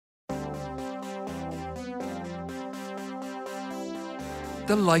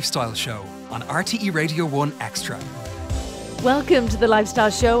The Lifestyle Show on RTE Radio 1 Extra. Welcome to The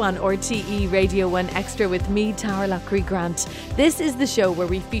Lifestyle Show on RTE Radio 1 Extra with me, Tara Lockery-Grant. This is the show where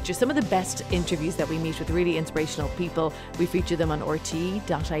we feature some of the best interviews that we meet with really inspirational people. We feature them on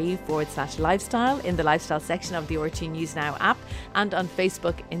rte.ie/lifestyle in the lifestyle section of the RTE News Now app and on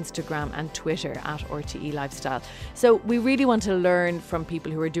Facebook, Instagram and Twitter at RTE Lifestyle. So we really want to learn from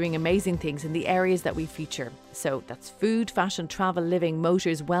people who are doing amazing things in the areas that we feature. So that's food, fashion, travel, living,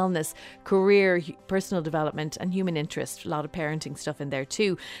 motors, wellness, career, personal development and human interest. A lot of parenting stuff in there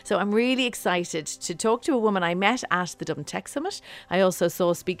too. So I'm really excited to talk to a woman I met at the Dublin Tech Summit. I also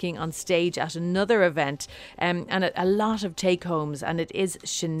saw speaking on stage at another event and a lot of take-homes, and it is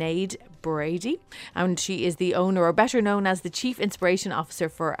Sinead Brady, and she is the owner, or better known as the Chief Inspiration Officer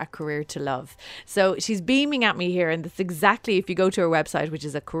for A Career to Love. So she's beaming at me here, and that's exactly, if you go to her website, which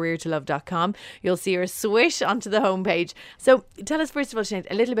is acareertolove.com, you'll see her swish onto the homepage. So tell us first of all, Sinead,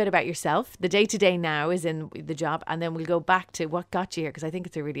 a little bit about yourself. The day-to-day now is in the job, and then we'll go back to what got you here, because I think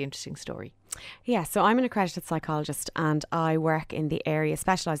it's a really interesting story. Yeah, so I'm an accredited psychologist and I work in the area,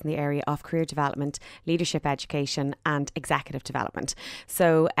 specialise in the area of career development, leadership education and executive development.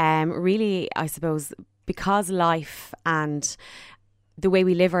 So really, I suppose, because life and the way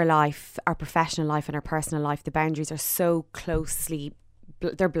we live our life, our professional life and our personal life, the boundaries are so closely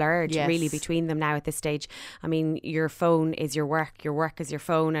they're blurred, yes, really, between them now at this stage. I mean, your phone is your work is your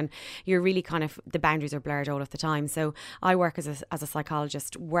phone, and you're really kind of, the boundaries are blurred all of the time. So I work as a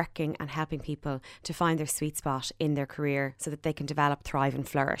psychologist, working and helping people to find their sweet spot in their career so that they can develop, thrive and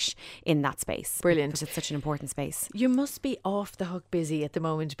flourish in that space. Brilliant. Because it's such an important space. You must be off the hook busy at the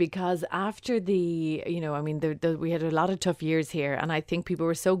moment, because after we had a lot of tough years here, and I think people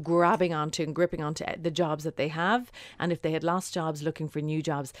were so gripping onto the jobs that they have, and if they had lost jobs looking for new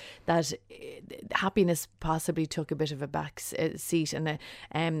jobs, that happiness possibly took a bit of a back seat, and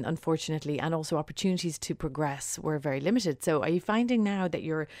unfortunately, and also opportunities to progress were very limited. So are you finding now that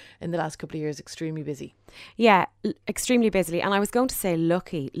you're, in the last couple of years, extremely busy? Yeah, extremely busy. And I was going to say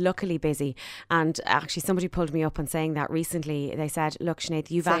luckily busy. And actually somebody pulled me up on saying that recently. They said, look, Sinead,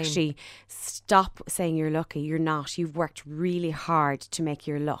 you've actually stop saying you're lucky. You're not. You've worked really hard to make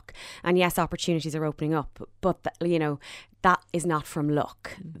your luck. And yes, opportunities are opening up, but that is not from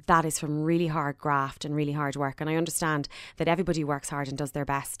luck. That is from really hard graft and really hard work. And I understand that everybody works hard and does their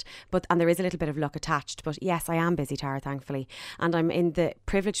best, and there is a little bit of luck attached. But yes, I am busy, Tara, thankfully. And I'm in the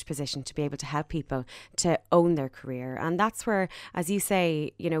privileged position to be able to help people to own their career. And that's where, as you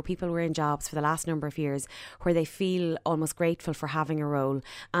say, people were in jobs for the last number of years where they feel almost grateful for having a role,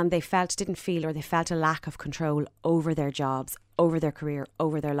 and they felt a lack of control over their jobs, over their career,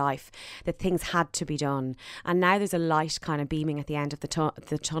 over their life, that things had to be done. And now there's a light kind of beaming at the end of the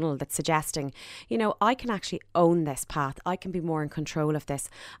tunnel that's suggesting, I can actually own this path. I can be more in control of this.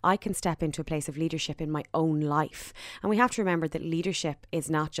 I can step into a place of leadership in my own life. And we have to remember that leadership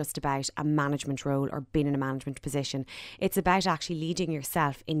is not just about a management role or being in a management position. It's about actually leading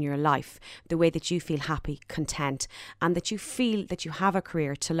yourself in your life the way that you feel happy, content, and that you feel that you have a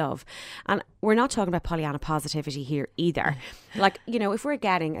career to love. And we're not talking about Pollyanna positivity here either. Like, if we're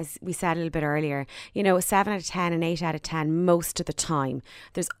getting, as we said a little bit earlier, a 7 out of 10, an 8 out of 10 most of the time,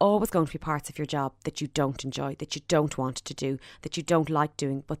 there's always going to be parts of your job that you don't enjoy, that you don't want to do, that you don't like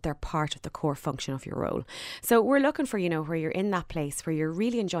doing, but they're part of the core function of your role. So we're looking for, where you're in that place where you're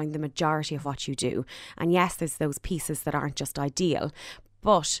really enjoying the majority of what you do. And yes, there's those pieces that aren't just ideal,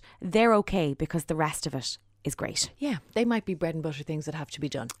 but they're okay because the rest of it is great. Yeah, they might be bread and butter things that have to be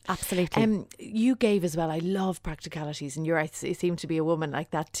done. Absolutely. You gave as well, I love practicalities, and you seem to be a woman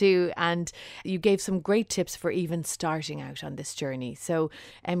like that too, and you gave some great tips for even starting out on this journey. So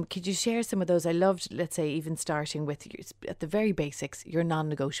could you share some of those? I loved, let's say, even starting with, at the very basics, your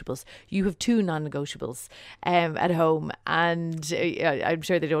non-negotiables. You have 2 non-negotiables at home, and I'm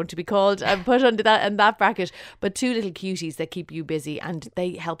sure they don't want to be called put under that in that bracket, but 2 little cuties that keep you busy, and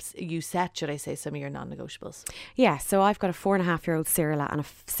they help you set, should I say, some of your non-negotiables. Yeah, so I've got a 4.5-year-old Cyrilla and a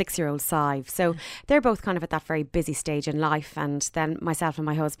 6-year-old Sive. So they're both kind of at that very busy stage in life, and then myself and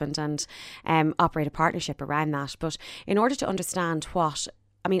my husband and operate a partnership around that. But in order to understand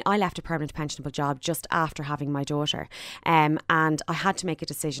I left a permanent pensionable job just after having my daughter, and I had to make a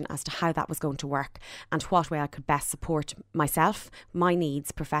decision as to how that was going to work and what way I could best support myself, my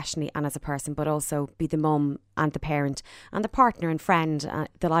needs professionally and as a person, but also be the mum and the parent and the partner and friend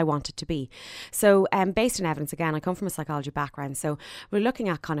that I wanted to be. So based on evidence, again, I come from a psychology background, so we're looking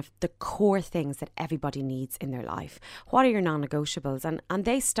at kind of the core things that everybody needs in their life. What are your non-negotiables? And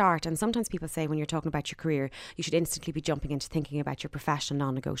they start, and sometimes people say when you're talking about your career, you should instantly be jumping into thinking about your professional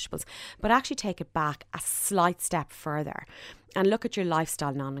non-negotiables, but actually take it back a slight step further and look at your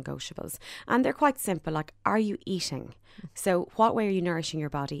lifestyle non-negotiables. And they're quite simple, like, are you eating? So what way are you nourishing your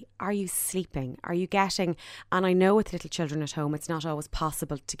body? Are you sleeping? Are you getting, and I know with little children at home, it's not always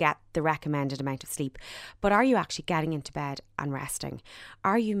possible to get the recommended amount of sleep, but are you actually getting into bed and resting?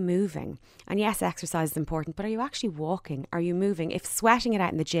 Are you moving? And yes, exercise is important, but are you actually walking? Are you moving? If sweating it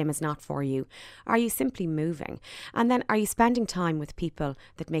out in the gym is not for you, are you simply moving? And then are you spending time with people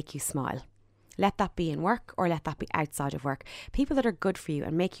that make you smile? Let that be in work or let that be outside of work. People that are good for you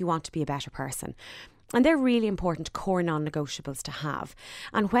and make you want to be a better person. And they're really important core non-negotiables to have.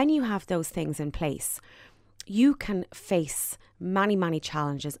 And when you have those things in place, you can face many, many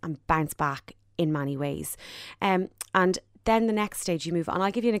challenges and bounce back in many ways. And then the next stage you move on. I'll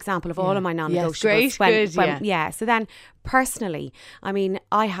give you an example of all of my non-negotiables. Yes, great, good. So then personally, I mean,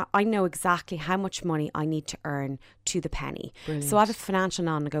 I know exactly how much money I need to earn to the penny. Brilliant. So I have a financial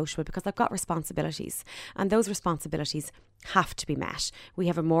non-negotiable because I've got responsibilities, and those responsibilities have to be met. We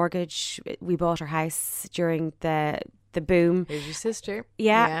have a mortgage. We bought our house during the boom. Here's your sister.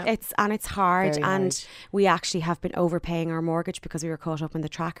 Yeah. It's hard. Very and hard. We actually have been overpaying our mortgage because we were caught up in the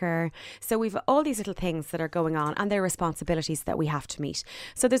tracker. So we've all these little things that are going on, and they're responsibilities that we have to meet.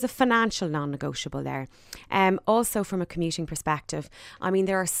 So there's a financial non-negotiable there. Also from a commuting perspective, I mean,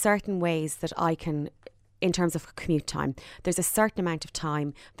 there are certain ways that I can, in terms of commute time, there's a certain amount of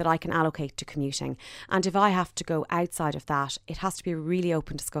time that I can allocate to commuting. And if I have to go outside of that, it has to be a really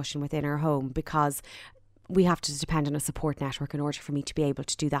open discussion within our home, because we have to depend on a support network in order for me to be able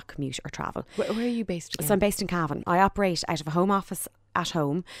to do that commute or travel. Where are you based again? So I'm based in Cavan. I operate out of a home office at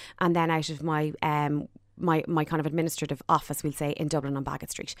home, and then out of my my kind of administrative office, we'll say, in Dublin on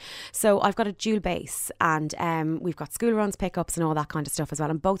Bagot Street. So I've got a dual base, and we've got school runs, pickups and all that kind of stuff as well.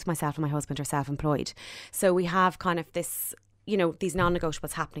 And both myself and my husband are self-employed. So we have kind of this, you know, these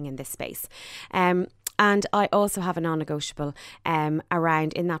non-negotiables happening in this space. And I also have a non-negotiable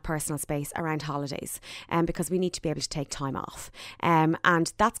around, in that personal space, around holidays, because we need to be able to take time off.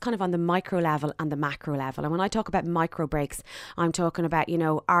 And that's kind of on the micro level and the macro level. And when I talk about micro breaks, I'm talking about, you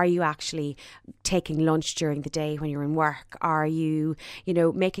know, are you actually taking lunch during the day when you're in work? Are you, you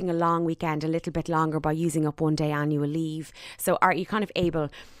know, making a long weekend a little bit longer by using up one day annual leave? So are you kind of able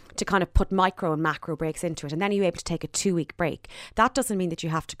to kind of put micro and macro breaks into it? And then are you able to take a 2-week break? That doesn't mean that you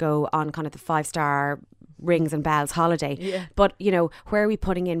have to go on kind of the 5-star rings and bells holiday. Yeah. But, you know, where are we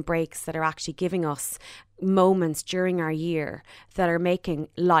putting in breaks that are actually giving us moments during our year that are making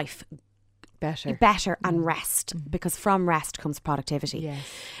life better and rest, because from rest comes productivity. Yes.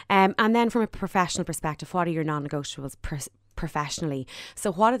 And then from a professional perspective, what are your non-negotiables professionally?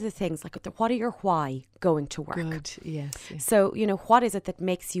 So what are the things, like, what are your why going to work? Good. Yes. So, you know, what is it that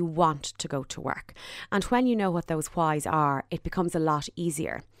makes you want to go to work? And when you know what those whys are, it becomes a lot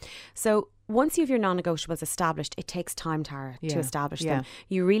easier. So once you have your non-negotiables established, it takes time, Tara, to establish them.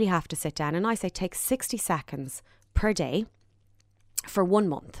 You really have to sit down, and I say take 60 seconds per day for 1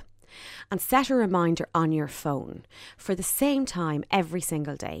 month. And set a reminder on your phone for the same time every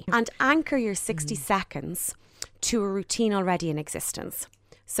single day, and anchor your 60 seconds to a routine already in existence.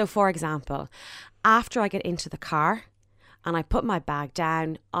 So for example, after I get into the car and I put my bag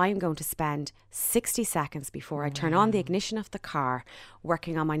down, I'm going to spend 60 seconds before I turn on the ignition of the car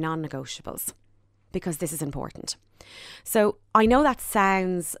working on my non-negotiables, because this is important. So I know that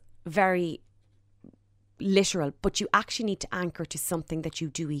sounds very literal, but you actually need to anchor to something that you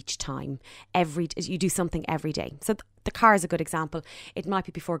do each time. You do something every day. So the car is a good example. It might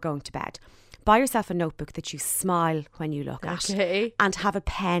be before going to bed. Buy yourself a notebook that you smile when you look at, and have a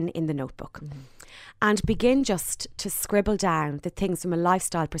pen in the notebook. And begin just to scribble down the things from a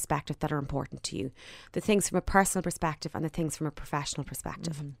lifestyle perspective that are important to you, the things from a personal perspective and the things from a professional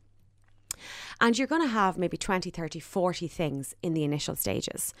perspective. And you're going to have maybe 20, 30, 40 things in the initial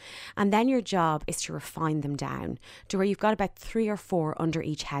stages. And then your job is to refine them down to where you've got about 3 or 4 under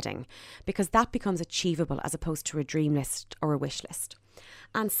each heading, because that becomes achievable as opposed to a dream list or a wish list.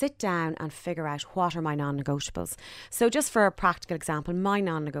 And sit down and figure out, what are my non-negotiables? So just for a practical example, my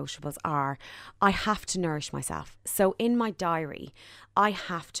non-negotiables are, I have to nourish myself. So in my diary, I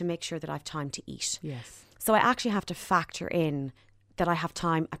have to make sure that I have time to eat. Yes. So I actually have to factor in that I have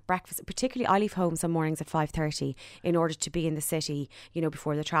time at breakfast. Particularly, I leave home some mornings at 5:30 in order to be in the city, you know,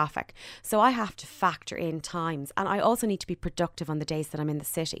 before the traffic. So I have to factor in times, and I also need to be productive on the days that I'm in the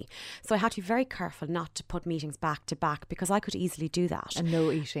city. So I have to be very careful not to put meetings back to back, because I could easily do that. And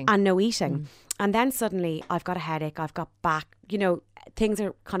no eating. And then suddenly I've got a headache, I've got back, you know, things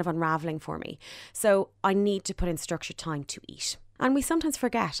are kind of unraveling for me. So I need to put in structured time to eat. And we sometimes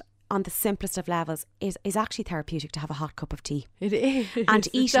forget, on the simplest of levels is actually therapeutic to have a hot cup of tea. It is. And to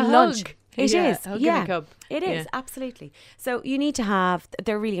eat It's a lunch. hug. It Yeah, is. a hug in a cup. It is, Yeah. absolutely. So you need to have,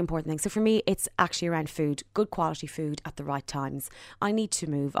 they're really important things. So for me, it's actually around food, good quality food at the right times. I need to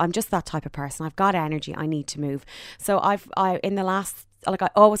move. I'm just that type of person. I've got energy. I need to move. So I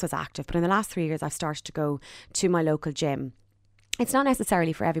always was active, but in the last 3 years, I've started to go to my local gym. It's not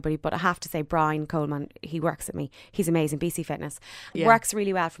necessarily for everybody, but I have to say Brian Coleman, he works at me. He's amazing, BC Fitness. Yeah. Works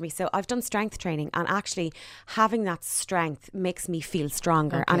really well for me. So I've done strength training, and actually having that strength makes me feel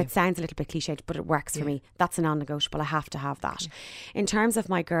stronger. And it sounds a little bit cliched, but it works for me. That's a non-negotiable. I have to have that. In terms of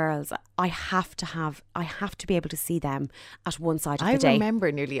my girls, I have to be able to see them at one side of the day. I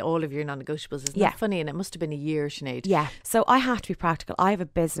remember nearly all of your non-negotiables. Isn't that funny? And it must have been a year, Sinead. Yeah. So I have to be practical. I have a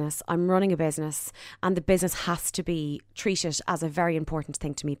business. I'm running a business, and the business has to be treated as a very important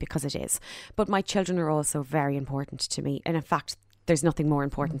thing to me, because it is. But my children are also very important to me. And in fact, there's nothing more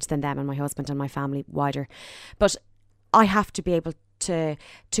important than them and my husband and my family wider. But I have to be able to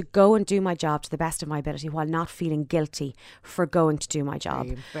go and do my job to the best of my ability while not feeling guilty for going to do my job.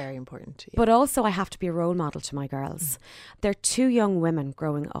 Very, very important. Yeah. But also I have to be a role model to my girls. They're two young women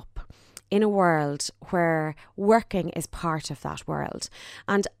growing up in a world where working is part of that world.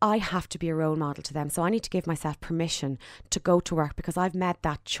 And I have to be a role model to them. So I need to give myself permission to go to work, because I've made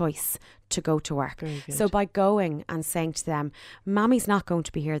that choice to go to work. So by going and saying to them, Mammy's not going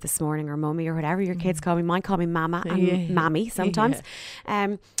to be here this morning, or Mummy, or whatever your kids call me. Mine call me Mama and Mammy sometimes.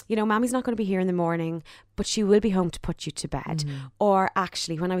 You know, Mammy's not going to be here in the morning, but she will be home to put you to bed. Or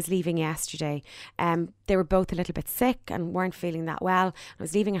actually, when I was leaving yesterday, they were both a little bit sick and weren't feeling that well. I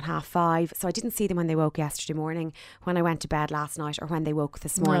was leaving at 5:30, so I didn't see them when they woke yesterday morning, when I went to bed last night, or when they woke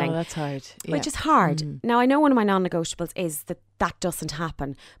this morning. No, that's hard. Which is hard. Now, I know one of my non-negotiables is that doesn't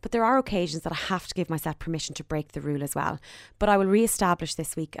happen, but there are occasions that I have to give myself permission to break the rule as well. But I will re-establish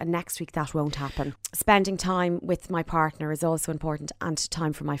this week, and next week that won't happen. Spending time with my partner is also important, and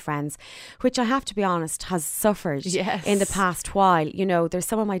time for my friends, which I have to be honest has suffered in the past while. You know, there's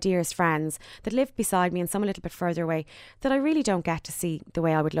some of my dearest friends that live beside me and some a little bit further away that I really don't get to see the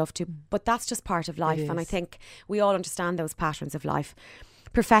way I would love to, but that's just part of life. And I think we all understand those patterns of life.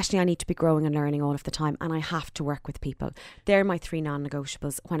 Professionally, I need to be growing and learning all of the time, and I have to work with people. They're my 3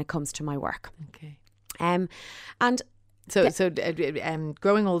 non-negotiables when it comes to my work. Okay. And So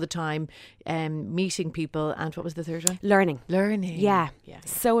growing all the time, meeting people, and what was the third one? Learning. Yeah.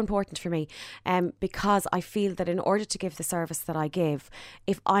 So important for me, because I feel that in order to give the service that I give,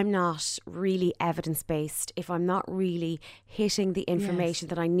 if I'm not really evidence-based, if I'm not really hitting the information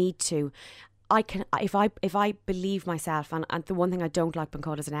that I need to, I can, if I believe myself, and the one thing I don't like being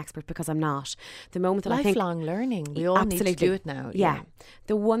called as an expert, because I'm not. The moment that I think lifelong learning, we all need to do it now. Yeah.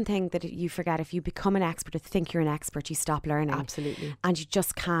 The one thing that you forget, if you become an expert or think you're an expert, you stop learning. Absolutely. And you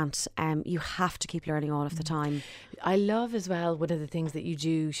just can't. You have to keep learning all of the time. I love as well one of the things that you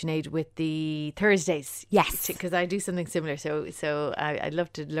do, Sinead, with the Thursdays. Yes. Because I do something similar. So I'd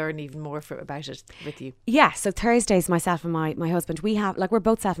love to learn even more about it with you. Yeah. So Thursdays, myself and my husband, we have, we're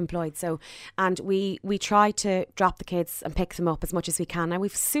both self-employed. And we try to drop the kids and pick them up as much as we can. Now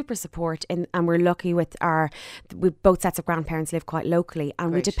we've super support and we're lucky with both sets of grandparents live quite locally,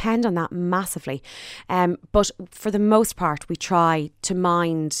 and we depend on that massively. But for the most part, we try to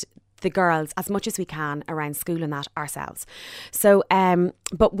mind the girls as much as we can around school and that ourselves. So,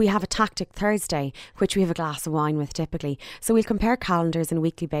 but we have a tactic Thursday, which we have a glass of wine with typically. So we'll compare calendars on a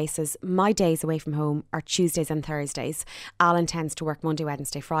weekly basis. My days away from home are Tuesdays and Thursdays. Alan tends to work Monday,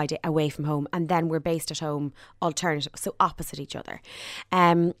 Wednesday, Friday away from home, and then we're based at home alternative, so opposite each other.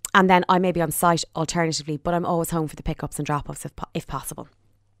 And then I may be on site alternatively, but I'm always home for the pickups and drop-offs if possible.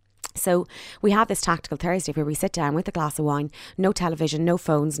 So we have this tactical Thursday where we sit down with a glass of wine, no television, no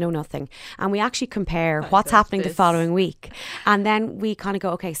phones, no nothing. And we actually compare what's happening the following week. And then we kind of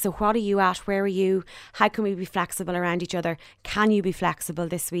go, okay, so what are you at? Where are you? How can we be flexible around each other? Can you be flexible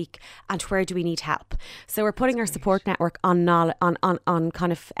this week? And where do we need help? So we're putting our support network on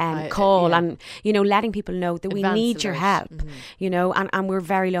kind of call and, you know, letting people know that we need your help, you know, and we're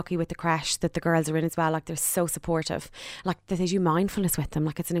very lucky with the creche that the girls are in as well. Like, they're so supportive. Like, they do mindfulness with them.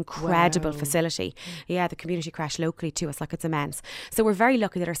 Like, it's an incredible facility. Yeah, the community creche locally to us, like, it's immense. So we're very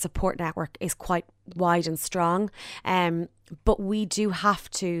lucky that our support network is quite wide and strong. But we do have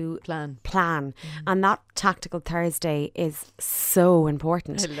to plan. And that tactical Thursday is so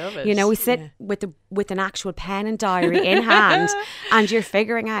important. I love it. You know, we sit with an actual pen and diary in hand, and you're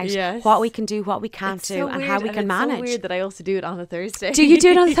figuring out what we can do, what we can't do, and how we can manage. It's so weird that I also do it on a Thursday. Do you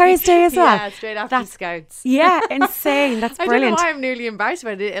do it on Thursday as well? Yeah, straight after Scouts. Yeah, insane. That's brilliant. I don't know why I'm nearly embarrassed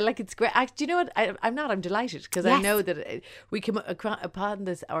about it. like it's great. Do you know what? I'm delighted because I know that we come upon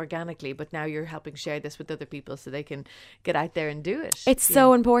this organically, but now you're helping share this with other people so they can get out there and do it. It's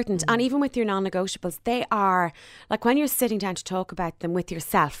so important. And even with your non-negotiables, they are like when you're sitting down to talk about them with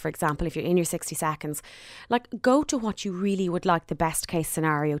yourself, for example, if you're in your 60 seconds, like go to what you really would like the best case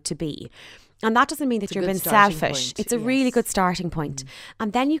scenario to be. And that doesn't mean that you're being selfish. It's a really good starting point.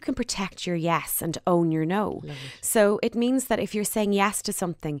 And then you can protect your yes and own your no. So it means that if you're saying yes to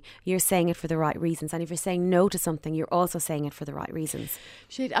something, you're saying it for the right reasons. And if you're saying no to something, you're also saying it for the right reasons.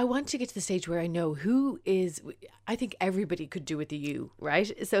 Sinead, I want to get to the stage where I know I think everybody could do with the you,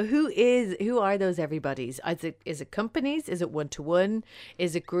 right? So who are those everybody's? Is it companies? Is it one-to-one?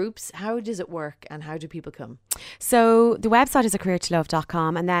 Is it groups? How does it work and how do people come? So the website is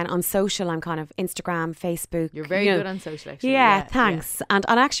acareertolove.com, and then on social I'm kind of Instagram, Facebook. You're very good on social, actually. Yeah, thanks. Yeah. And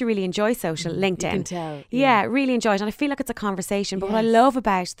I actually really enjoy social, LinkedIn. You can tell. Yeah, really enjoy it. And I feel like it's a conversation. But what I love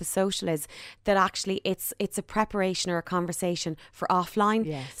about the social is that actually it's a preparation or a conversation for offline.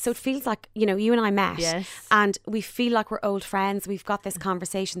 Yes. So it feels like, you and I met. Yes. And we feel like we're old friends. We've got this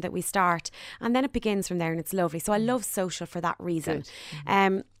conversation that we start. And then it begins from there and it's lovely. So I love social for that reason.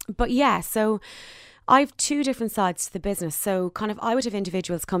 But yeah, so I have two different sides to the business. So kind of I would have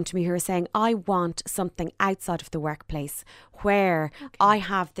individuals come to me who are saying, I want something outside of the workplace where I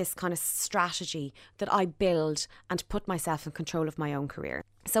have this kind of strategy that I build and put myself in control of my own career.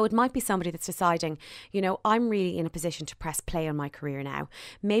 So it might be somebody that's deciding, I'm really in a position to press play on my career now.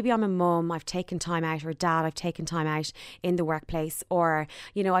 Maybe I'm a mum, I've taken time out, or dad, I've taken time out in the workplace, or,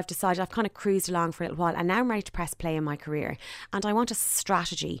 I've decided I've kind of cruised along for a little while and now I'm ready to press play in my career. And I want a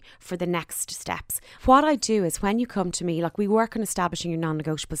strategy for the next steps. What I do is when you come to me, like we work on establishing your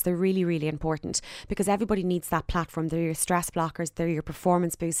non-negotiables. They're really, really important because everybody needs that platform. They're your stress blockers, they're your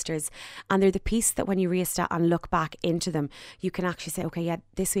performance boosters, and they're the piece that when you restart and look back into them, you can actually say, okay, yeah,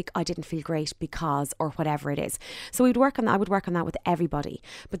 this week I didn't feel great because, or whatever it is. So we'd work on that. I would work on that with everybody.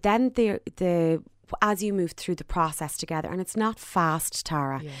 But then as you move through the process together, and it's not fast,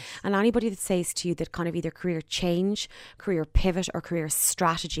 Tara. Yes. And anybody that says to you that kind of either career change, career pivot, or career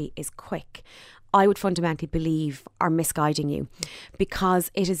strategy is quick, I would fundamentally believe are misguiding you because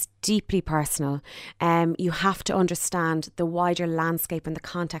it is deeply personal. You have to understand the wider landscape and the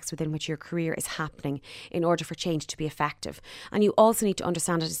context within which your career is happening in order for change to be effective. And you also need to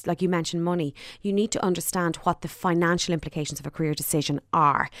understand, it, like you mentioned, money. You need to understand what the financial implications of a career decision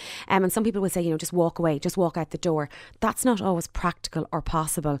are. And some people will say, just walk away, just walk out the door. That's not always practical or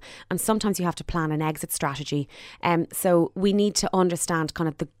possible. And sometimes you have to plan an exit strategy. So we need to understand kind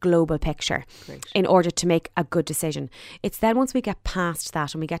of the global picture. Great. In order to make a good decision. It's then once we get past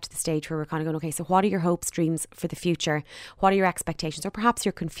that and we get to the stage where we're kind of going, okay, so what are your hopes, dreams for the future? What are your expectations? Or perhaps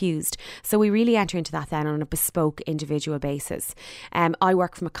you're confused. So we really enter into that then on a bespoke individual basis. I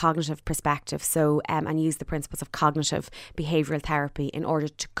work from a cognitive perspective, so and use the principles of cognitive behavioural therapy in order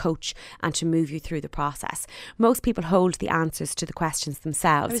to coach and to move you through the process. Most people hold the answers to the questions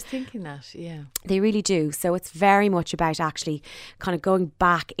themselves. I was thinking that, yeah. They really do. So it's very much about actually kind of going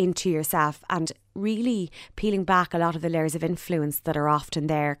back into yourself and really peeling back a lot of the layers of influence that are often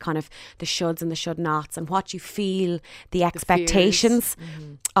there, kind of the shoulds and the should nots, and what you feel the expectations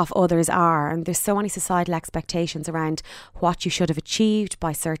of others are. And there's so many societal expectations around what you should have achieved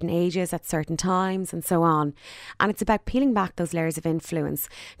by certain ages at certain times and so on. And it's about peeling back those layers of influence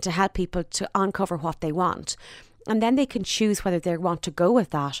to help people to uncover what they want. And then they can choose whether they want to go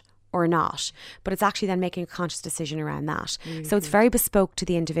with that or not, but it's actually then making a conscious decision around that. So it's very bespoke to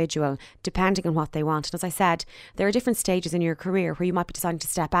the individual depending on what they want. And as I said, there are different stages in your career where you might be deciding to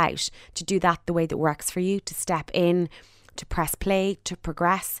step out, to do that the way that works for you, to step in, to press play, to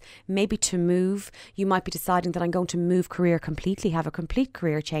progress, maybe to move. You might be deciding that I'm going to move career completely, have a complete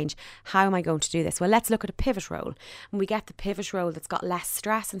career change. How am I going to do this? Well, let's look at a pivot role. When we get the pivot role that's got less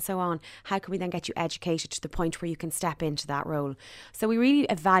stress and so on, how can we then get you educated to the point where you can step into that role? So we really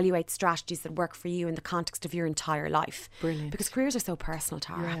evaluate strategies that work for you in the context of your entire life. Brilliant. Because careers are so personal,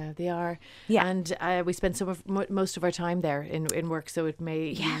 Tara. Yeah, they are. Yeah. And we spend most of our time there in work, so you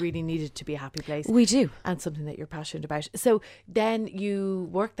really need it to be a happy place. We do. And something that you're passionate about. So then you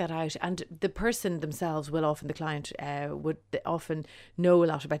work that out, and the person themselves will often, the client would often know a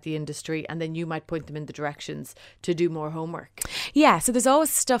lot about the industry, and then you might point them in the directions to do more homework. Yeah, so there's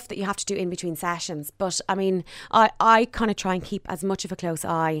always stuff that you have to do in between sessions, but I mean, I kind of try and keep as much of a close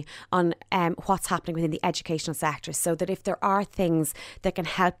eye on what's happening within the educational sector, so that if there are things that can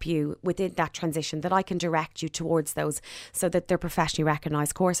help you within that transition, that I can direct you towards those, so that they're professionally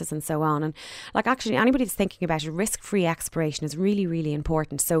recognised courses and so on. And like actually anybody that's thinking about it, risk-free exploration is really, really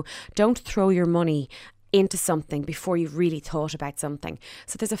important. So don't throw your money into something before you've really thought about something.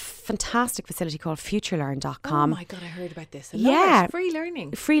 So there's a fantastic facility called futurelearn.com. Oh my God, I heard about this. I love it.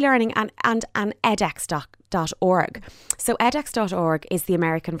 Free learning and edX.org. So edX.org is the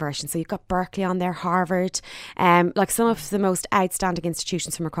American version. So you've got Berkeley on there, Harvard, like some of the most outstanding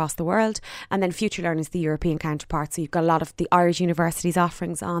institutions from across the world. And then FutureLearn is the European counterpart. So you've got a lot of the Irish universities'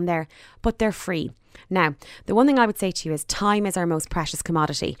 offerings on there, but they're free. Now, the one thing I would say to you is time is our most precious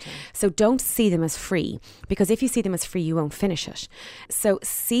commodity. Okay. So don't see them as free, because if you see them as free, you won't finish it. So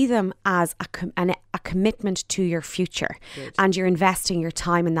see them as a commitment to your future. Good. And you're investing your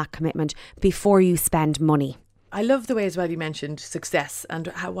time in that commitment before you spend money. I love the way as well you mentioned success and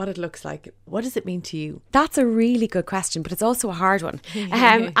what it looks like. What does it mean to you? That's a really good question, but it's also a hard one.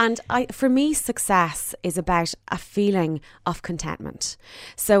 For me, success is about a feeling of contentment.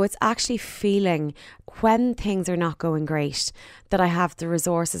 So it's actually feeling when things are not going great, that I have the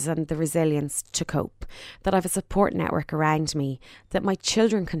resources and the resilience to cope, that I have a support network around me, that my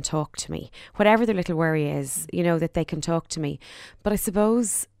children can talk to me, whatever their little worry is, that they can talk to me. But I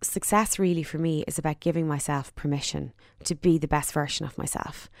suppose success really for me is about giving myself permission to be the best version of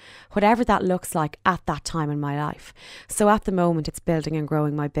myself, whatever that looks like at that time in my life. So at the moment, it's building and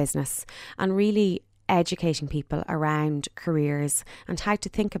growing my business and really educating people around careers and how to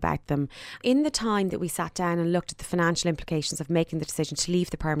think about them. In the time that we sat down and looked at the financial implications of making the decision to leave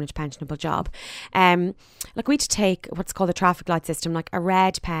the permanent pensionable job, like we had to take what's called a traffic light system, like a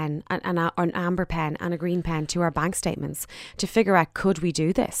red pen, an amber pen and a green pen to our bank statements to figure out, could we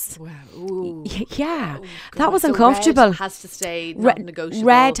do this? Wow. Ooh. Yeah. Oh, that was uncomfortable. Red has to stay not negotiable.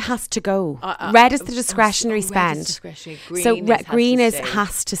 Red has to go. Red is the discretionary spend. Red is discretionary. Green so green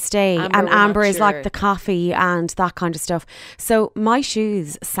has to stay. Amber, and amber is sure. like the coffee and that kind of stuff. So my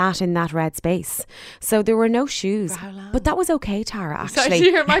shoes sat in that red space. So there were no shoes. For how long? But that was okay, Tara, actually. Sorry to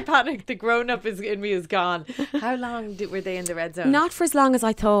hear my panic. The grown-up in me is gone. How long were they in the red zone? Not for as long as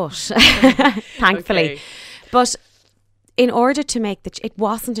I thought, thankfully. Okay. But in order to make it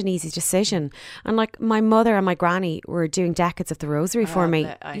wasn't an easy decision. And like my mother and my granny were doing decades of the rosary for me.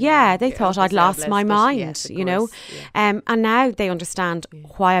 They thought I'd lost my mind, yes, Yeah. And now they understand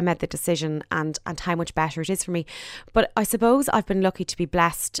why I made the decision and how much better it is for me. But I suppose I've been lucky to be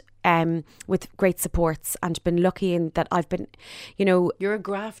blessed with great supports and been lucky in that I've been, You're a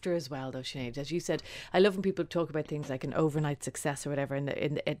grafter as well, though, Sinead. As you said, I love when people talk about things like an overnight success or whatever, and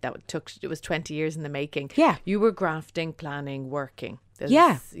it was 20 years in the making. Yeah. You were grafting, planning, working.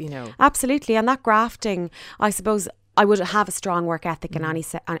 Absolutely. And that grafting, I suppose, I would have a strong work ethic in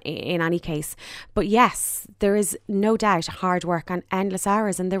any case. But yes, there is no doubt hard work and endless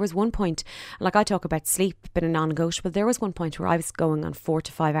hours. And there was one point, like I talk about sleep being a non-negotiable, there was one point where I was going on 4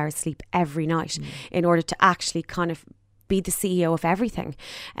 to 5 hours sleep every night in order to actually kind of be the CEO of everything.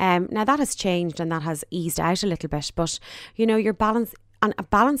 Now that has changed and that has eased out a little bit. But, your balance... And a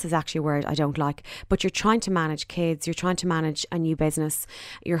balance is actually a word I don't like, but you're trying to manage kids, you're trying to manage a new business.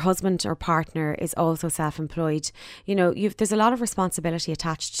 Your husband or partner is also self-employed. There's a lot of responsibility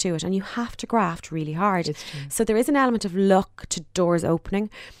attached to it and you have to graft really hard. So there is an element of luck to doors opening,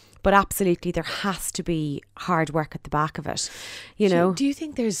 but absolutely there has to be hard work at the back of it. Do you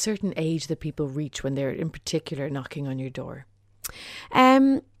think there's a certain age that people reach when they're in particular knocking on your door?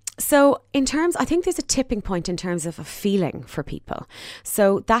 So I think there's a tipping point in terms of a feeling for people.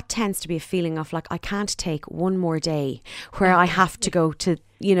 So that tends to be a feeling of like, I can't take one more day where I have to go to,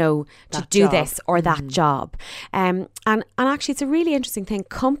 to do this or that job. And actually it's a really interesting thing.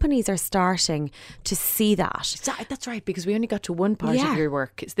 Companies are starting to see that. That's right, because we only got to one part of your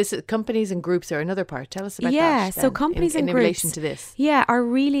work. Companies and groups are another part. Tell us about that. Yeah, so companies and groups in relation to this. Yeah, are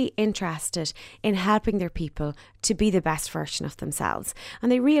really interested in helping their people to be the best version of themselves.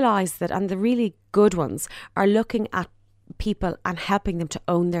 And they realise that, and the really good ones are looking at people and helping them to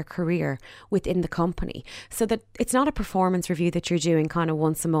own their career within the company, so that it's not a performance review that you're doing kind of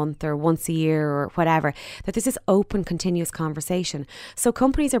once a month or once a year or whatever, that there's this open continuous conversation. So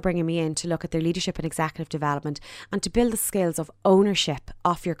companies are bringing me in to look at their leadership and executive development and to build the skills of ownership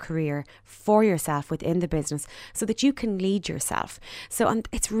of your career for yourself within the business so that you can lead yourself. So and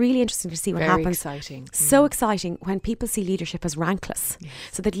it's really interesting to see what happens. Exciting. So exciting when people see leadership as rankless. Yes.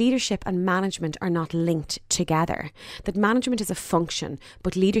 So that leadership and management are not linked together, that management is a function,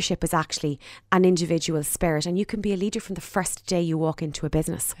 but leadership is actually an individual spirit, and you can be a leader from the first day you walk into a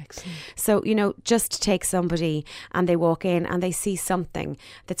business. Excellent. So, just take somebody and they walk in and they see something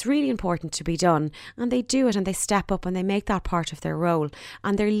that's really important to be done, and they do it and they step up and they make that part of their role,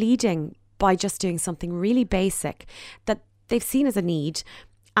 and they're leading by just doing something really basic that they've seen as a need.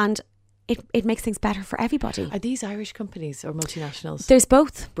 And it makes things better for everybody. Are these Irish companies or multinationals? There's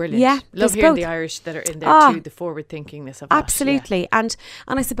both. Brilliant. Yeah, love hearing the Irish that are in there too, the forward thinkingness of that. Absolutely. Yeah. And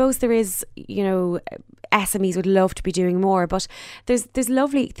I suppose there is, SMEs would love to be doing more, but there's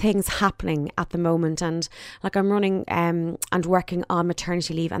lovely things happening at the moment. And like I'm running and working on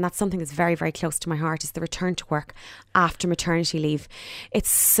maternity leave, and that's something that's very, very close to my heart, is the return to work after maternity leave.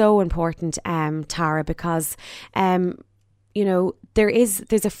 It's so important, Tara, because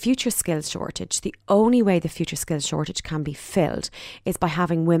there's a future skills shortage. The only way the future skills shortage can be filled is by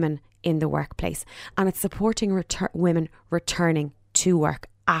having women in the workplace, and it's supporting women returning to work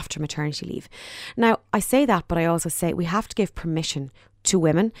after maternity leave. Now, I say that, but I also say we have to give permission to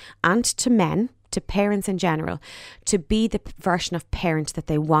women and to men, to parents in general, to be the version of parent that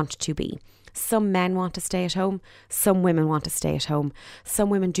they want to be. Some men want to stay at home. Some women want to stay at home. Some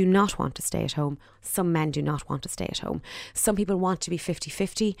women do not want to stay at home. Some men do not want to stay at home. Some people want to be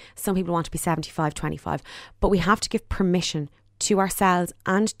 50-50. Some people want to be 75-25. But we have to give permission to ourselves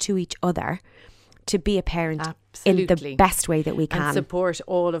and to each other to be a parent in the best way that we can. And support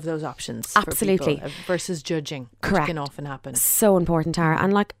all of those options. Absolutely. For people, versus judging, correct, which can often happen. So important, Tara.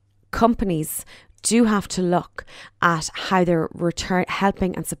 And like companies do have to look at how they're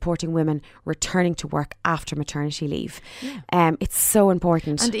helping and supporting women returning to work after maternity leave. Yeah. It's so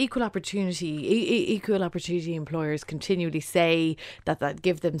important. And equal opportunity employers continually say that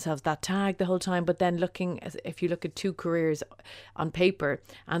give themselves that tag the whole time, but then if you look at two careers on paper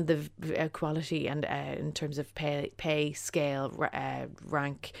and the equality and in terms of pay scale,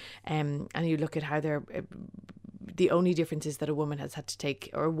 rank, and you look at how they're the only difference is that a woman has had to take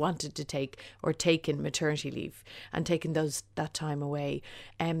or wanted to take or taken maternity leave and taken that time away.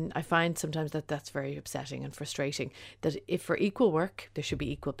 I find sometimes that's very upsetting and frustrating, that if for equal work there should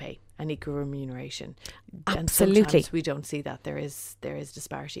be equal pay and equal remuneration. Absolutely. And sometimes we don't see that. There is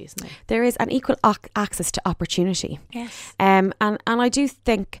disparity, isn't there? There is, an equal access to opportunity. Yes. And I do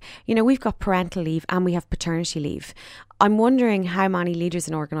think, we've got parental leave and we have paternity leave. I'm wondering how many leaders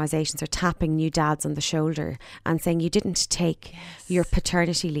in organisations are tapping new dads on the shoulder and saying, you didn't take your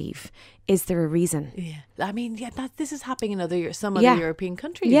paternity leave. Is there a reason? Yeah. I mean, this is happening in some other European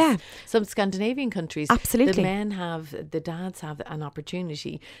countries. Yeah. Some Scandinavian countries. Absolutely. The dads have an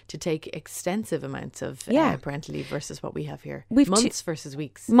opportunity to take extensive amounts of parental leave versus what we have here. Months versus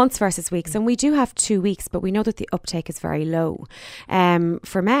weeks. Months versus weeks. And we do have 2 weeks, but we know that the uptake is very low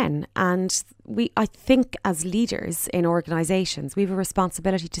for men. And I think as leaders in organisations, we have a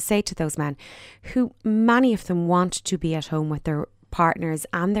responsibility to say to those men, who many of them want to be at home with their partners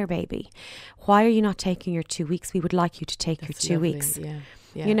and their baby, why are you not taking your 2 weeks? We would like you to take your 2 weeks. Yeah.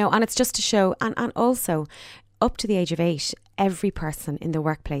 And it's just to show, and also up to the age of 8, every person in the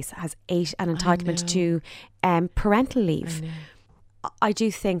workplace has an entitlement to parental leave. I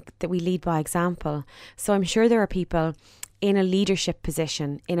do think that we lead by example. So I'm sure there are people in a leadership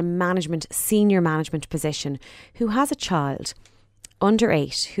position, in a senior management position, who has a child under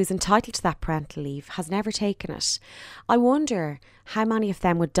 8 who's entitled to that parental leave, has never taken it. I wonder how many of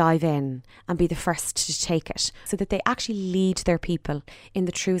them would dive in and be the first to take it, so that they actually lead their people in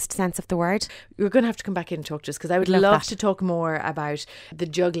the truest sense of the word. You're going to have to come back in and talk to us, because I would love to talk more about the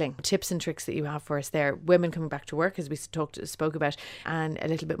juggling tips and tricks that you have for us there. Women coming back to work, as we spoke about, and a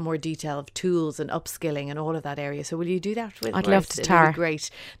little bit more detail of tools and upskilling and all of that area. So will you do that with us? I'd love to, Tara. It'd be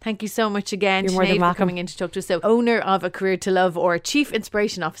great. Thank you so much again, You're more than Sinead, welcome, for coming in to talk to us. So, owner of A Career to Love, or Chief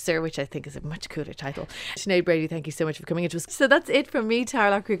Inspiration Officer, which I think is a much cooler title. Sinead Brady, thank you so much for coming into us. So that's it from me,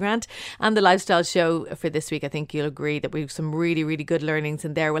 Tara Grant, and the Lifestyle Show for this week. I think you'll agree that we have some really, really good learnings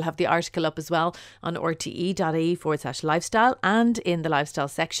in there. We'll have the article up as well on rte.ie/lifestyle, and in the lifestyle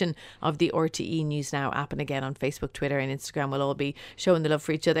section of the RTE News Now app, and again on Facebook, Twitter and Instagram. We'll all be showing the love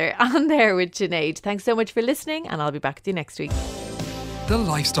for each other on there with Sinead. Thanks so much for listening, and I'll be back with you next week. The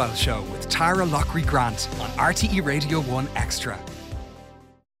Lifestyle Show with Tara Lockery Grant on RTE Radio 1 Extra.